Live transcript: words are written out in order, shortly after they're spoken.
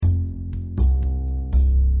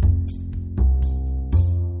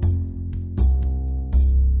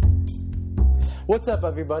What's up,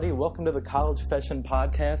 everybody? Welcome to the Collegefession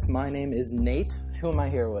Podcast. My name is Nate. Who am I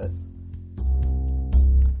here with?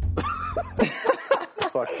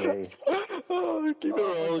 Fuck me. Keep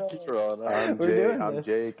it rolling. I'm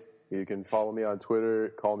Jake. You can follow me on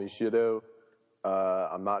Twitter. Call me Shido.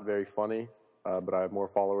 I'm not very funny, but I have more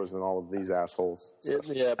followers than all of these assholes. So.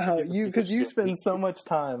 Because you spend so much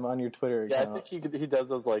time on your Twitter account. Yeah, I think he does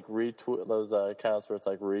those like retweet accounts where it's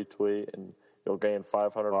like retweet and you'll gain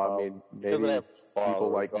 500 followers. I mean, maybe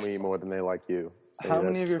people like me more than they like you. Maybe How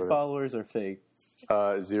many of your followers are fake?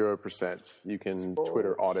 0%. You can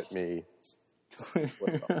Twitter audit me.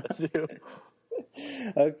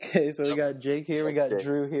 Okay, so we got Jake here, we got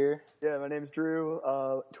Drew here. Yeah, my name's Drew.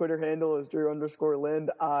 Twitter handle is Drew_Lind.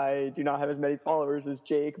 I do not have as many followers as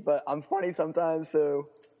Jake, but I'm funny sometimes, so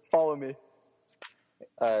follow me.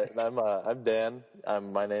 I'm Dan.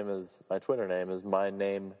 My Twitter name is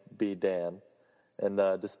MyNameBeDan. And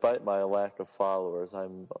despite my lack of followers,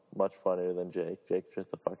 I'm much funnier than Jake. Jake's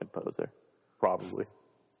just a fucking poser. Probably.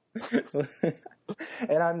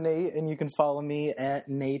 And I'm Nate, and you can follow me at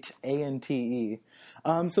Nate ANTE.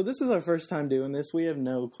 So this is our first time doing this. We have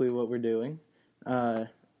no clue what we're doing.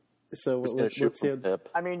 So let's see.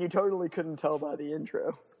 I mean, you totally couldn't tell by the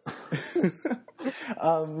intro.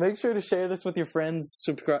 Make sure to share this with your friends.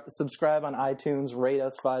 Subscribe on iTunes. Rate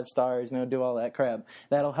us 5 stars. Do all that crap.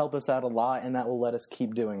 That'll help us out a lot, and that will let us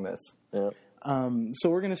keep doing this. Yeah. So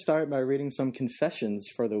we're going to start by reading some confessions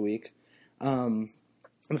for the week. The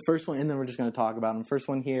first one, and then we're just going to talk about them. The first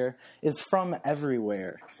one here is from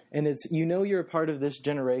Everywhere. And it's, you're a part of this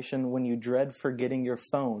generation when you dread forgetting your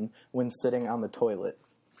phone when sitting on the toilet.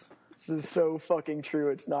 This is so fucking true,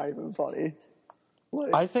 it's not even funny.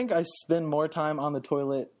 I think I spend more time on the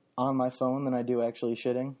toilet on my phone than I do actually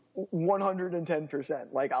shitting.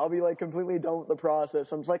 110%. Like, I'll be, completely done with the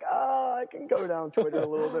process. I'm just like, I can go down Twitter a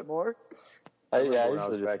little bit more. I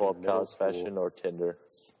usually just pull up Collegefession or Tinder.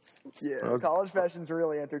 Yeah, Collegefession's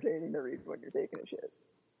really entertaining to read when you're taking a shit.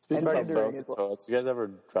 Speaking of phones in toilets, you guys ever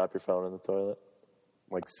drop your phone in the toilet?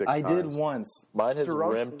 Like 6 times. I did once. Mine has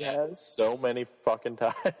rimmed so many fucking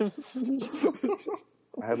times.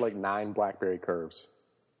 I had 9 BlackBerry curves.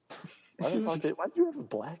 Why did you have a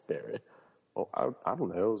BlackBerry? Well, I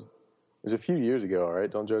don't know. It was a few years ago, all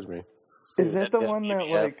right? Don't judge me. Is that the one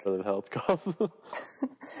that for the health cough?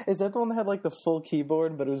 Is that the one that had the full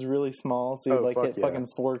keyboard, but it was really small, so you hit fucking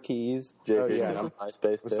 4 keys? I'm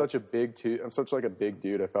MySpace. I'm such a big dude. I'm such a big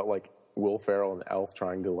dude. I felt like Will Ferrell and Elf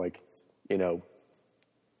trying to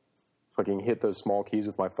fucking hit those small keys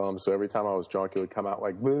with my thumb. So every time I was drunk, it would come out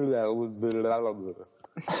like.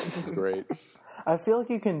 It's great. I feel like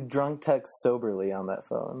you can drunk text soberly on that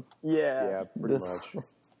phone. Yeah, pretty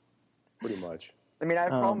much. I mean, I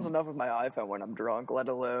have problems enough with my iPhone when I'm drunk, let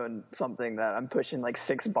alone something that I'm pushing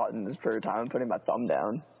 6 buttons per time, putting my thumb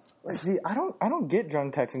down. See, I don't get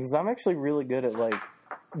drunk texting because I'm actually really good at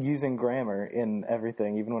using grammar in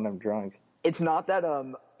everything, even when I'm drunk. It's not that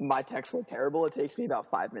my texts look terrible. It takes me about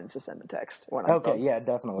 5 minutes to send a text when I'm drunk. Yeah,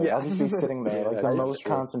 definitely. Yeah. I'll just be sitting there, the most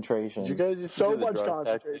concentration. Did you guys used to do the drunk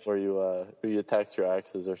text where you text your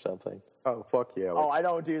exes or something? Oh, fuck yeah. I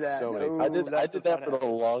don't do that. So many times. I did that for the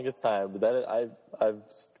longest time, but then I've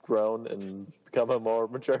grown and become a more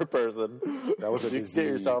mature person. That was you can get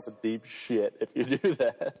yourself a deep shit if you do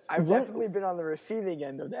that. I've definitely been on the receiving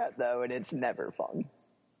end of that, though, and it's never fun.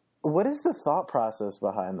 What is the thought process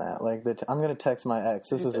behind that? I'm going to text my ex.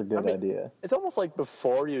 This is a good idea. It's almost like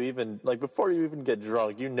before you even get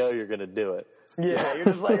drunk, you're going to do it. Yeah, you're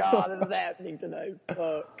just like, this is happening tonight.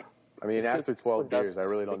 Fuck. I mean, after 12 beers, I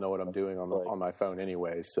really don't know what I'm doing on my phone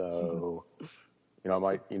anyway. So, I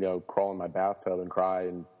might, crawl in my bathtub and cry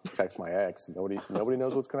and text my ex. Nobody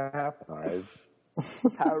knows what's going to happen. All right.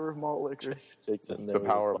 Power of malt liquor. The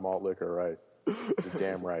power of malt liquor, right? You're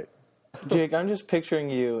damn right. Jake, I'm just picturing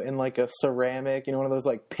you in a ceramic, one of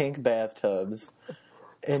those pink bathtubs,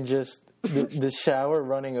 and just the shower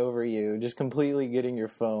running over you, just completely getting your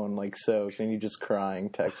phone soaked, and you just crying,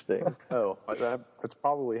 texting. Oh, that's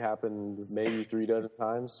probably happened maybe 3 dozen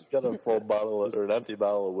times. He's got a full bottle or an empty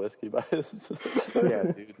bottle of whiskey by his. Yeah,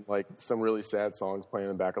 dude, some really sad songs playing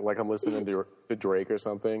in the back, I'm listening to Drake or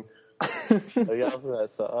something. That's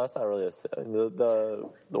not really a sad. The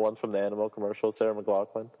one from the Animal commercial, Sarah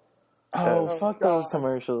McLachlan. Oh, fuck those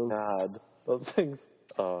commercials. God, those things,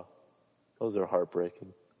 those are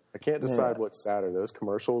heartbreaking. I can't decide what's sadder, those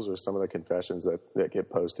commercials or some of the confessions that get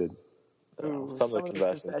posted. Some of the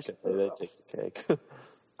confessions, they take the cake.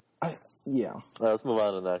 Yeah. Let's move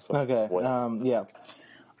on to the next one. Okay, yeah.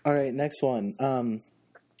 All right, next one.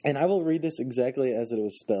 And I will read this exactly as it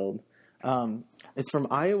was spelled. It's from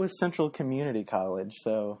Iowa Central Community College,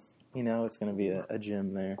 so You know, it's going to be a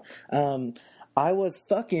gym there. I was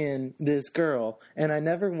fucking this girl, and I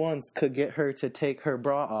never once could get her to take her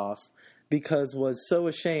bra off because was so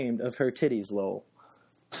ashamed of her titties, lol.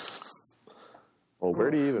 Well, where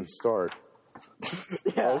do you even start?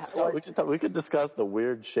 Yeah, we could discuss the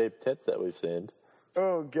weird shaped tits that we've seen.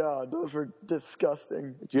 oh god, those were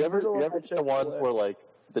disgusting. Do you ever get the ones where like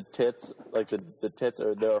the tits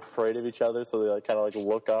are they're afraid of each other, so they like kind of like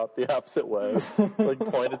look up the opposite way, like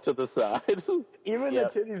pointed to the side. Even the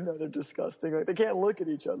titties know they're disgusting. Like they can't look at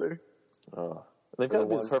each other. They've got to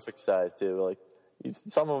be the perfect size too. Like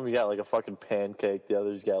some of them you got like a fucking pancake, the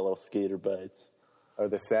others got little skater bites. Or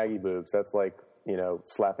the saggy boobs. That's like, you know,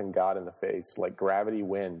 slapping God in the face. Like gravity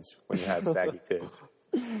wins when you have saggy tits.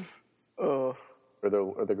 Oh. Or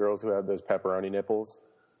the girls who have those pepperoni nipples.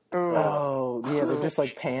 Oh, yeah, they're just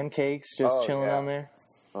like pancakes just chilling on there.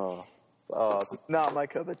 Not my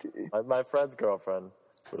cup of tea. My friend's girlfriend.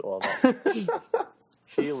 Well,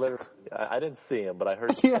 she literally, I didn't see him, but I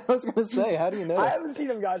heard. Yeah, I was going to say, how do you know? I haven't seen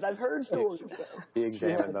them, guys. I've heard stories. He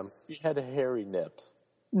examined them. She had hairy nips.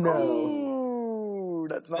 No. Ooh,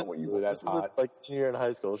 that's not what you. That's hot. Like senior in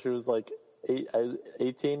high school, she was like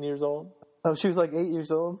 18 years old. Oh, she was like 8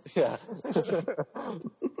 years old? Yeah.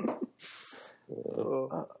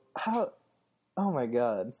 How? Oh my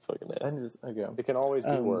god! Fucking ass. It can always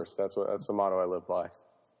be worse. That's the motto I live by.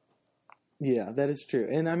 Yeah, that is true,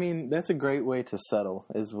 and I mean that's a great way to settle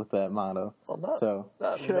is with that motto. Well,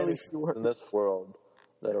 not many things in this world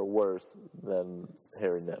that are worse than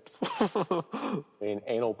hairy nips. I mean,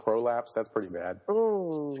 anal prolapse, that's pretty bad.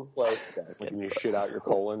 Oh, When you shit out your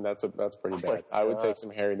colon, that's pretty bad. I would take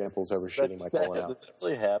some hairy nipples over shitting my colon out. Does that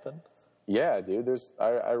really happen? Yeah, dude.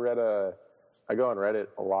 I go on Reddit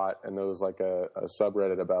a lot, and there was like a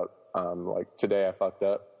subreddit about like today I fucked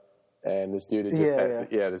up, and this dude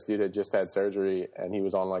had just had surgery, and he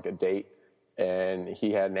was on like a date, and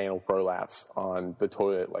he had an anal prolapse on the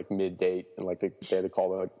toilet like mid date, and like they had to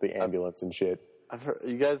call the ambulance and shit.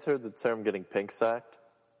 You guys heard the term getting pink sacked?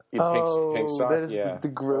 Pink sock? That is the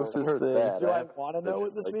grossest thing. do I want to know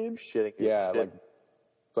what this means? Shitting. Yeah, like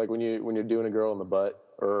it's like when you're doing a girl in the butt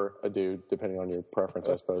or a dude, depending on your preference,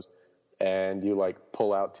 I suppose. And you like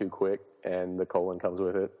pull out too quick, and the colon comes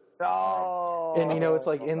with it. Oh, and you know it's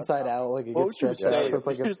like inside out, like it gets stretched out. So it's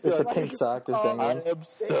like it's a pink sock just dangling. I am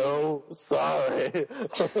so sorry.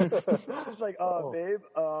 It's like, babe,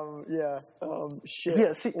 shit.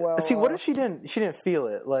 Yeah. See, what if she didn't feel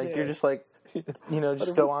it? Like you're just like, you know,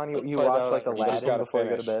 just go on. You watch like Aladdin before you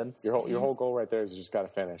go to bed. Your whole goal right there is you just got to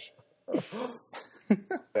finish.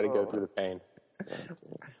 Got to go through the pain.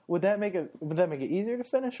 Would that make it easier to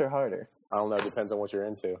finish or harder? I don't know. It depends on what you're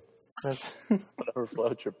into. Whatever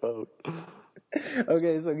floats your boat.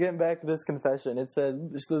 Okay, so getting back to this confession, it says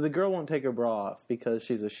so the girl won't take her bra off because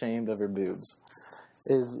she's ashamed of her boobs.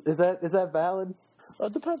 Is that valid? Well,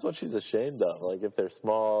 it depends what she's ashamed of. Like if they're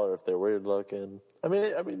small or if they're weird looking. I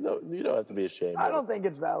mean, no, you don't have to be ashamed. I don't think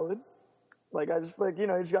it's valid. Like I just you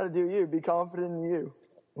just got to do you. Be confident in you.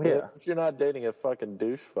 Yeah. If you're not dating a fucking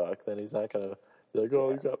douche fuck, then he's not gonna be like,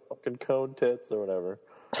 oh, you got fucking cone tits or whatever.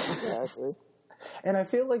 Exactly. And I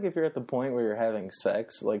feel like if you're at the point where you're having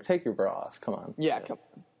sex, like take your bra off. Come on. Yeah, come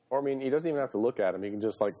on. Or I mean, he doesn't even have to look at him. He can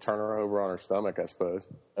just like turn her over on her stomach, I suppose.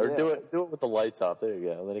 Or do it with the lights off. There you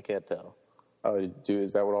go. Then he can't tell. Oh,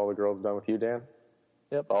 is that what all the girls have done with you, Dan?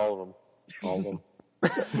 Yep, all of them. All of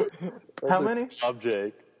them. How many? I'm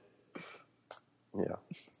Jake. Yeah.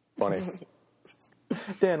 Funny.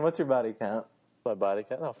 Dan, what's your body count? My body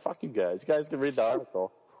count? Oh, fuck you guys. You guys can read the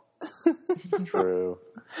article. True.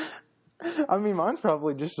 I mean, mine's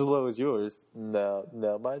probably just as low as yours. No,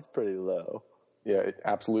 mine's pretty low. Yeah,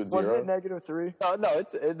 absolute zero. Was it -3? No,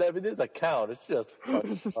 I mean, there's a count. It's just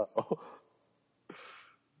fucking low.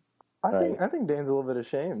 I think Dan's a little bit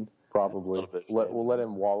ashamed. Probably. We'll let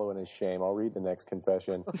him wallow in his shame. I'll read the next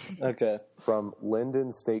confession. Okay. From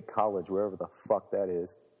Linden State College, wherever the fuck that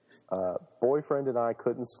is. Boyfriend and I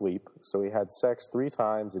couldn't sleep, so we had sex 3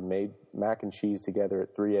 times and made mac and cheese together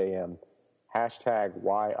at 3 a.m. #,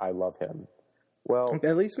 why I love him. Well,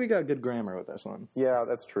 at least we got good grammar with this one. Yeah,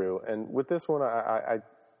 that's true. And with this one, I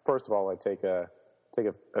first of all, I take a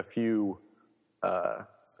few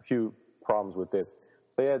problems with this.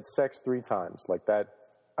 They had sex 3 times, like that.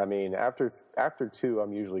 I mean, after 2,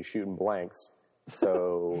 I'm usually shooting blanks.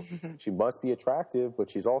 So she must be attractive, but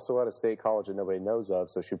she's also at a state college that nobody knows of,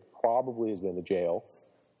 so she probably has been to jail.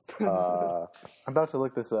 I'm about to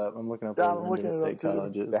look this up. I'm looking up state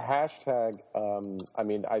colleges. The #, I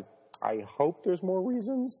mean, I hope there's more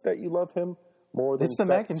reasons that you love him more than it's the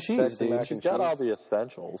mac and cheese, dude. She's got all the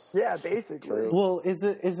essentials. Yeah, basically. Well, is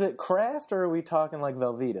it Kraft or are we talking like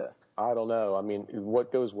Velveeta? I don't know. I mean,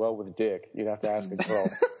 what goes well with dick? You'd have to ask a girl.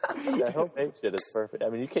 That homemade shit is perfect. I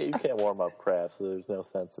mean, you can't warm up craft, so there's no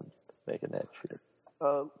sense in making that shit.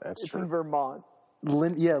 It's true. In Vermont.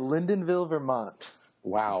 Lindenville, Vermont.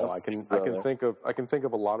 Wow, I can think of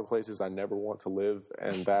a lot of places I never want to live,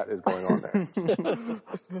 and that is going on there.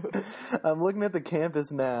 I'm looking at the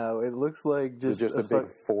campus now. It looks like just a big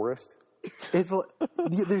forest. It's like,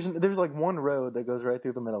 there's like one road that goes right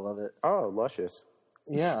through the middle of it. Oh, luscious.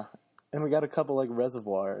 Yeah, and we got a couple like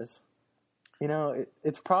reservoirs. You know,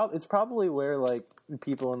 it's probably where like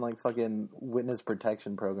people in like fucking witness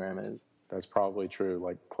protection program is. That's probably true,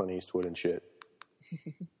 like Clint Eastwood and shit.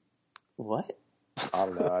 What? I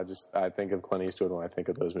don't know. I think of Clint Eastwood when I think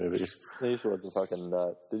of those movies. Clint Eastwood's a fucking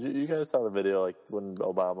nut. Did you guys saw the video like when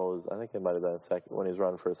Obama was? I think it might have been when he was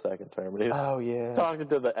running for a second term. He was talking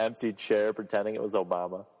to the empty chair, pretending it was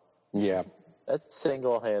Obama. Yeah, that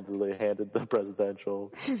single-handedly handed the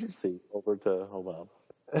presidential seat over to Obama.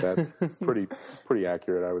 That's pretty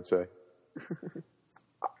accurate, I would say.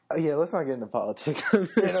 Yeah, let's not get into politics on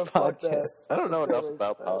this podcast. I don't know enough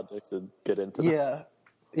about politics to get into that.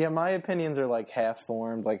 Yeah, my opinions are like half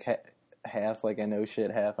formed, like half like I know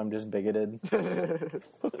shit, half I'm just bigoted.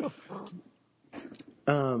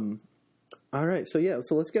 All right, so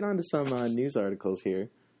let's get on to some news articles here.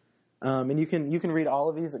 And you can read all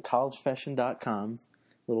of these at collegefession.com.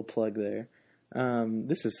 Little plug there.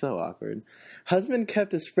 This is so awkward. Husband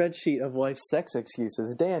kept a spreadsheet of wife's sex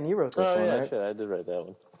excuses. Dan, you wrote this one, right? Shit, I did write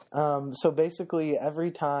that one. So basically,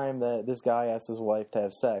 every time that this guy asked his wife to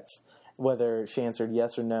have sex, whether she answered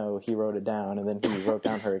yes or no, he wrote it down, and then he wrote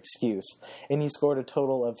down her excuse. And he scored a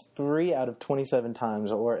total of 3 out of 27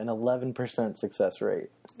 times, or an 11% success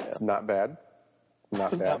rate. Yeah. It's not bad.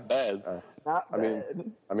 Not bad. Not bad. Not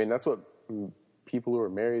bad. I mean, that's what people who are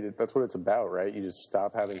married, that's what it's about, right? You just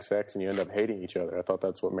stop having sex and you end up hating each other. I thought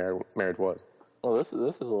that's what marriage was. Well, this is a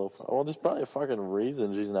little... Well, there's probably a fucking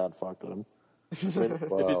reason she's not fucking him. I mean, if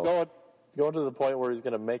he's going to the point where he's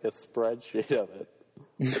going to make a spreadsheet of it.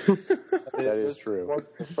 That is true.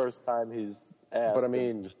 Wasn't the first time he's asked. But I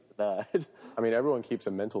mean, everyone keeps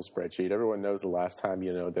a mental spreadsheet. Everyone knows the last time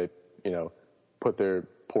they put their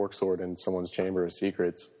pork sword in someone's chamber of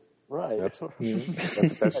secrets. Right. That's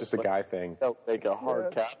just a guy thing. They'll make a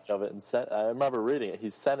hard copy of it and send. I remember reading it. He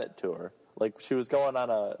sent it to her. Like she was going on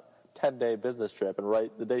a 10-day business trip, and right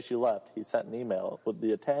the day she left, he sent an email with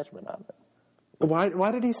the attachment on it.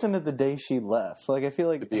 Why did he send it the day she left? Like, I feel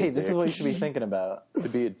like, hey, this is what you should be thinking about. To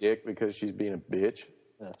be a dick because she's being a bitch?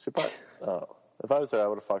 Yeah, she probably... if I was her, I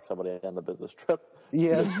would have fucked somebody on the business trip.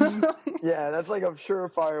 Yeah. Yeah, that's like a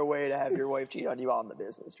surefire way to have your wife cheat on you on the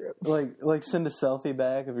business trip. Like send a selfie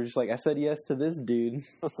back if you're just like, I said yes to this dude.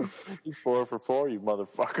 He's 4 for 4, you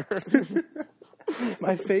motherfucker.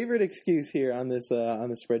 My favorite excuse here on this on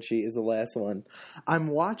the spreadsheet is the last one. I'm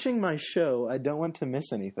watching my show. I don't want to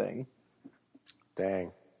miss anything.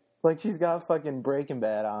 Dang. Like, she's got fucking Breaking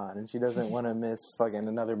Bad on, and she doesn't want to miss fucking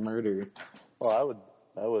another murder. Well,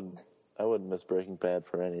 I wouldn't miss Breaking Bad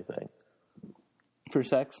for anything. For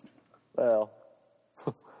sex? Well,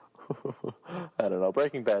 I don't know.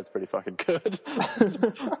 Breaking Bad's pretty fucking good.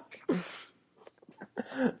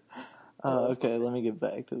 Okay, let me get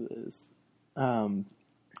back to this.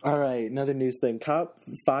 All right, another news thing. Cop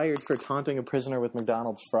fired for taunting a prisoner with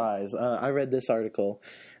McDonald's fries. I read this article.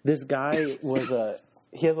 This guy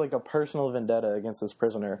he has like a personal vendetta against this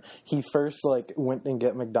prisoner. He first like went and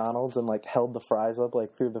get McDonald's and like held the fries up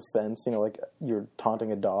like through the fence, like you're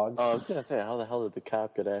taunting a dog. Oh, I was gonna say, how the hell did the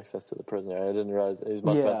cop get access to the prisoner? I didn't realize he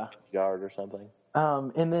must have been in the yard or something.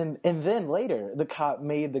 And then later the cop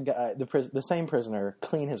made the same prisoner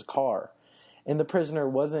clean his car. And the prisoner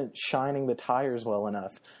wasn't shining the tires well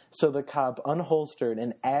enough. So the cop unholstered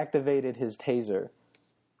and activated his taser.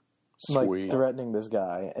 Sweet. Like, threatening this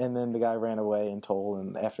guy. And then the guy ran away and told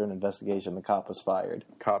him after an investigation the cop was fired.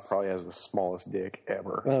 Cop probably has the smallest dick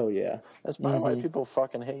ever. Oh, yeah. That's probably why people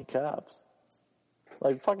fucking hate cops.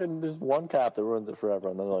 Like, fucking, there's one cop that ruins it for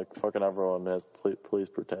everyone. Then, like, fucking everyone has police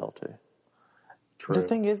brutality. True. The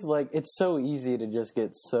thing is, like, it's so easy to just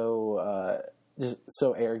get so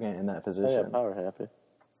arrogant in that position. Oh, yeah, power happy.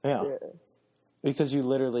 Yeah. Because you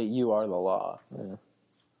are the law. Yeah.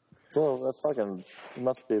 Well, that's fucking. He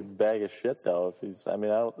must be a bag of shit, though.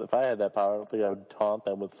 If I had that power, I don't think I would taunt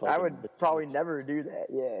them with fucking. I would probably never do that.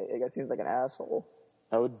 Yeah, that guy seems like an asshole.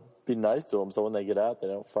 I would be nice to them, so when they get out, they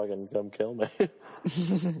don't fucking come kill me.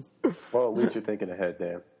 Well, at least you're thinking ahead,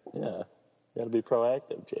 Dan. Yeah, you got to be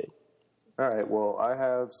proactive, Jake. All right. Well, I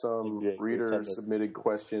have some reader-submitted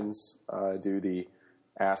questions. I do the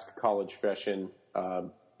Ask Collegefession.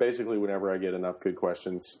 Basically, whenever I get enough good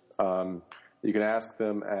questions. You can ask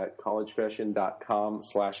them at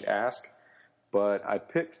collegefession.com/ask. But I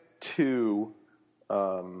picked two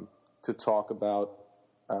to talk about.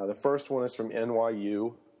 The first one is from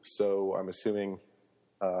NYU, so I'm assuming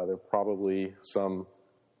they're probably some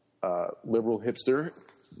liberal hipster.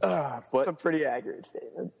 But It's a pretty accurate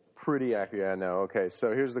statement. pretty accurate, I know. Okay,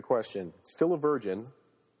 so here's the question. Still a virgin,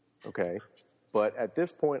 okay, but at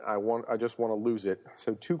this point I just want to lose it.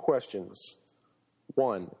 So 2 questions.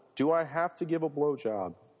 1, do I have to give a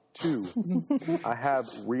blowjob? 2, I have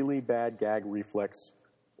really bad gag reflex.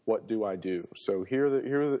 What do I do? So here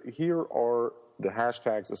are the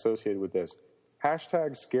hashtags associated with this.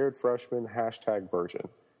 Hashtag scared freshman, hashtag virgin.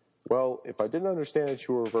 Well, if I didn't understand that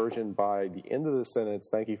you were a virgin by the end of the sentence,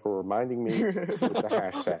 thank you for reminding me with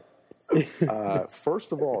the hashtag.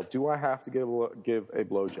 First of all, do I have to give a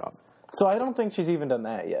blowjob? So I don't think she's even done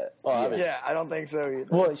that yet. Oh, yeah, I don't think so either.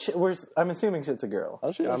 Well, I'm assuming it's a girl. I'm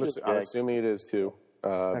assuming it is too.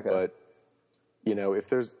 Okay. But you know, if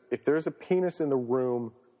there's a penis in the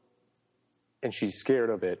room and she's scared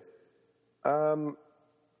of it,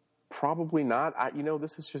 probably not.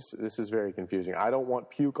 This is very confusing. I don't want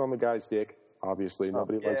puke on the guy's dick. Obviously,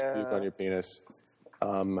 nobody likes puke on your penis.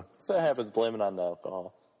 If that happens, blame it on the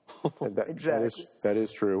alcohol. Exactly. That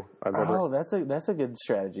is true. That's a good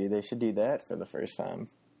strategy. They should do that for the first time.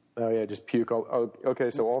 Oh yeah, just puke.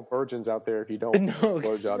 Okay, so all virgins out there, if you don't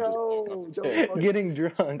blowjob, don't Getting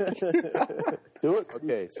drunk. Do it.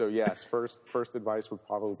 Okay, so yes, first advice would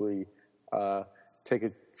probably take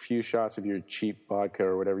a few shots of your cheap vodka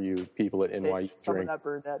or whatever you people at NYU some drink. of that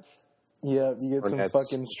Burnett's. Yeah, you get Burnett's. some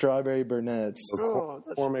fucking strawberry Burnett's.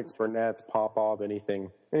 Cormac's, Burnett's, Popov,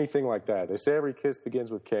 anything like that. They say every kiss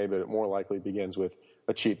begins with K, but it more likely begins with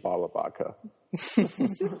a cheap bottle of vodka.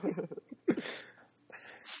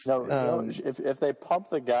 No, if they pump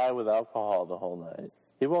the guy with alcohol the whole night,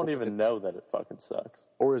 he won't even know that it fucking sucks.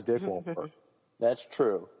 Or his dick won't work. That's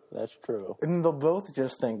true. And they'll both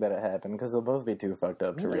just think that it happened because they'll both be too fucked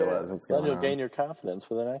up to realize what's going on. Then you'll gain your confidence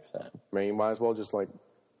for the next time. I mean, you might as well just fuck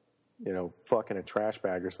in a trash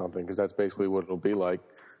bag or something, because that's basically what it'll be like,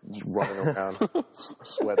 just running around,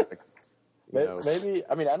 sweating. Maybe,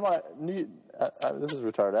 I mean, this is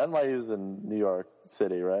retarded. NYU's in New York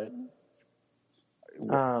City, right?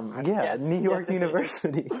 Yes, New York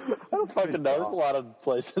University. I don't fucking know. There's a lot of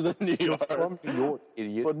places in New York. From New York,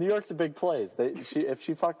 idiot. Well, New York's a big place. If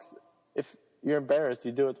you're embarrassed,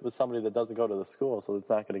 you do it with somebody that doesn't go to the school, so it's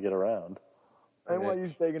not going to get around.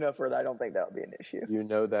 NYU's big enough where I don't think that would be an issue. You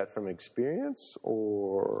know that from experience,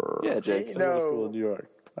 or yeah, Jake, I go to school in New York.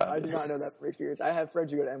 I do not know that from experience. I have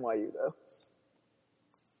friends who go to NYU though.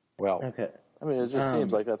 Well, Okay. I mean, it just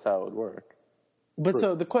seems like that's how it would work. But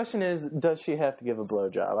so the question is, does she have to give a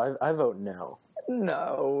blowjob? I vote no.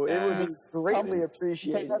 No, it would be greatly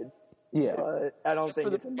appreciated. Yeah. But I don't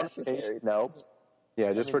think it's necessary. No.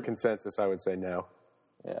 Yeah, just for consensus, I would say no.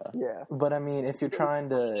 Yeah. But I mean, if you're trying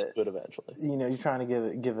to, Good eventually. you're trying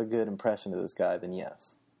to give a good impression to this guy, then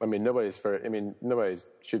yes. I mean, nobody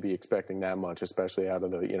should be expecting that much, especially out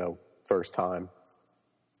of the first time.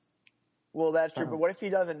 Well, that's true. But what if he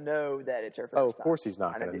doesn't know that it's her first time? Oh, of course he's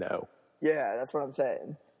not going to know. Yeah, that's what I'm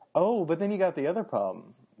saying. Oh, but then you got the other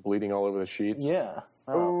problem. Bleeding all over the sheets. Yeah.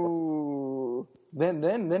 Ooh. Then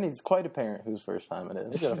it's quite apparent whose first time it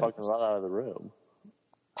He's is. going to fucking run out of the room.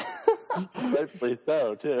 Rightfully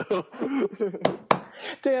so, too.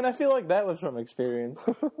 Dan, I feel like that was from experience.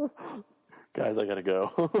 Guys, I got to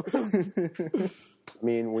go. I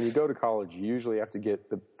mean, when you go to college, you usually have to get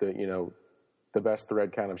the best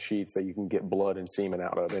thread kind of sheets that you can get blood and semen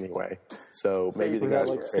out of anyway. So maybe the guys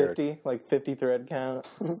like 50 thread count.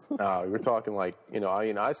 No, we're talking I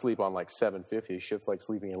sleep on like 750. Shit's like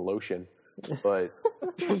sleeping in lotion. But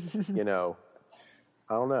I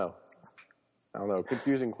don't know.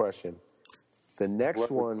 Confusing question. The next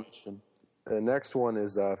one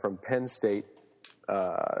is from Penn State.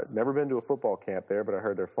 Never been to a football camp there, but I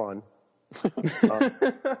heard they're fun.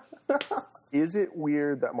 Is it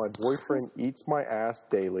weird that my boyfriend eats my ass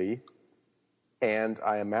daily, and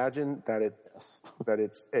I imagine that it's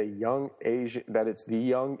the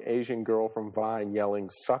young Asian girl from Vine yelling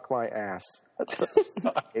 "suck my ass"?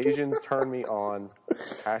 Asians turn me on.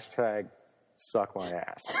 Hashtag suck my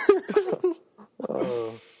ass.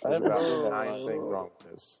 I have about 9 things wrong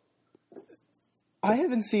with this. I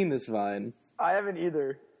haven't seen this Vine. I haven't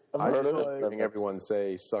either. I've just been hearing everyone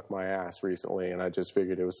say "suck my ass" recently, and I just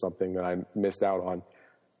figured it was something that I missed out on.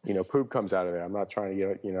 Poop comes out of there. I'm not trying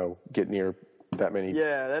to get near that many.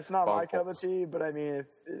 Yeah, that's not my cup of tea, but I mean, if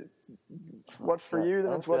it's what's for you,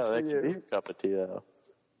 then it's what's for you. That could be a cup of tea, though.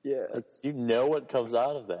 Yeah. You know what comes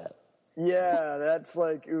out of that. Yeah, that's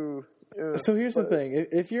like, ooh. So here's the thing.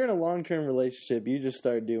 If you're in a long-term relationship, you just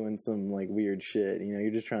start doing some, like, weird shit. You know,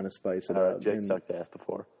 you're just trying to spice it up. Jake sucked ass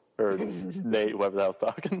before. Or Nate, whoever the hell's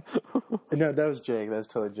talking. No, that was Jake. That was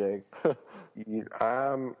totally Jake.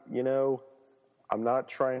 You know, I'm not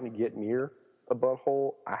trying to get near a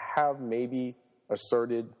butthole. I have maybe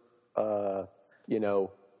asserted, you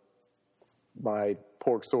know, my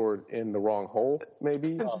pork sword in the wrong hole,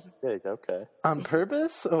 maybe. Oh, Jake, okay. On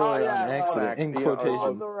purpose or on accident? In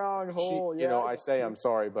quotations. The wrong hole. You know, I say I'm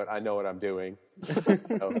sorry, but I know what I'm doing.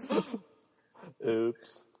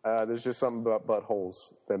 Oops. There's just something about buttholes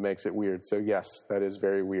that makes it weird. So yes, that is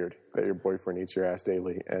very weird that your boyfriend eats your ass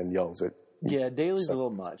daily and yells it. Yeah, daily's a little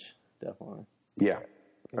much, definitely. Yeah.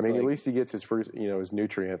 I mean, like, at least he gets his fruit, you know, his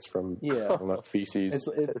nutrients from feces.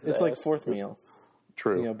 It's like fourth meal.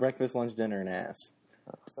 True. You know, breakfast, lunch, dinner, and ass.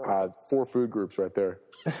 4 food groups right there.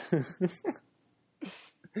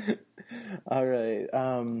 All right.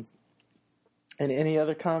 And any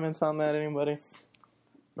other comments on that, anybody?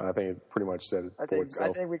 I think it pretty much said it for itself.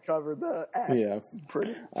 I think we covered the ass. Yeah.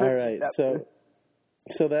 All right.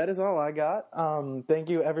 So that is all I got. Thank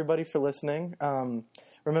you, everybody, for listening.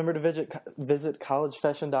 Remember to visit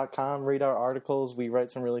collegefession.com, read our articles. We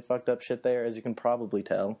write some really fucked up shit there, as you can probably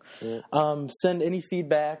tell. Yeah. Send any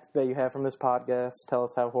feedback that you have from this podcast. Tell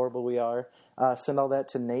us how horrible we are. Send all that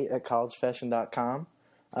to Nate at collegefession.com.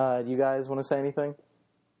 Do you guys want to say anything?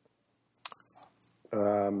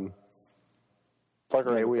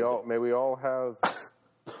 May we all have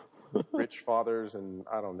rich fathers, and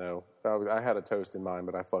I don't know. I had a toast in mind,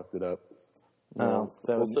 but I fucked it up.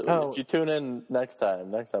 If you tune in next time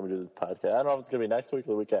we do this podcast, I don't know if it's going to be next week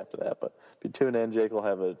or the week after that, but if you tune in, Jake will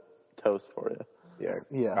have a toast for you.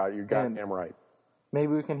 Yeah. You're goddamn right.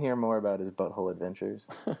 Maybe we can hear more about his butthole adventures.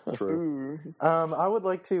 True. I would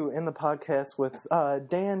like to end the podcast with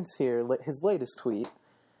Dan's here, his latest tweet.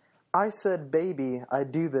 I said, baby, I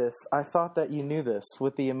do this. I thought that you knew this,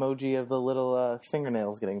 with the emoji of the little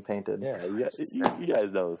fingernails getting painted. Yeah, you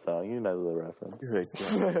guys know the song. You know the reference. You're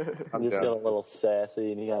feeling a little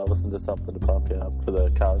sassy, and you got to listen to something to pump you up for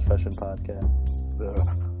the Collegefession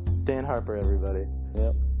Podcast. Dan Harper, everybody.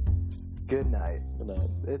 Yep. Good night. Good night.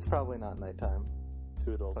 It's probably not nighttime.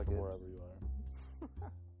 Toodles from wherever you are.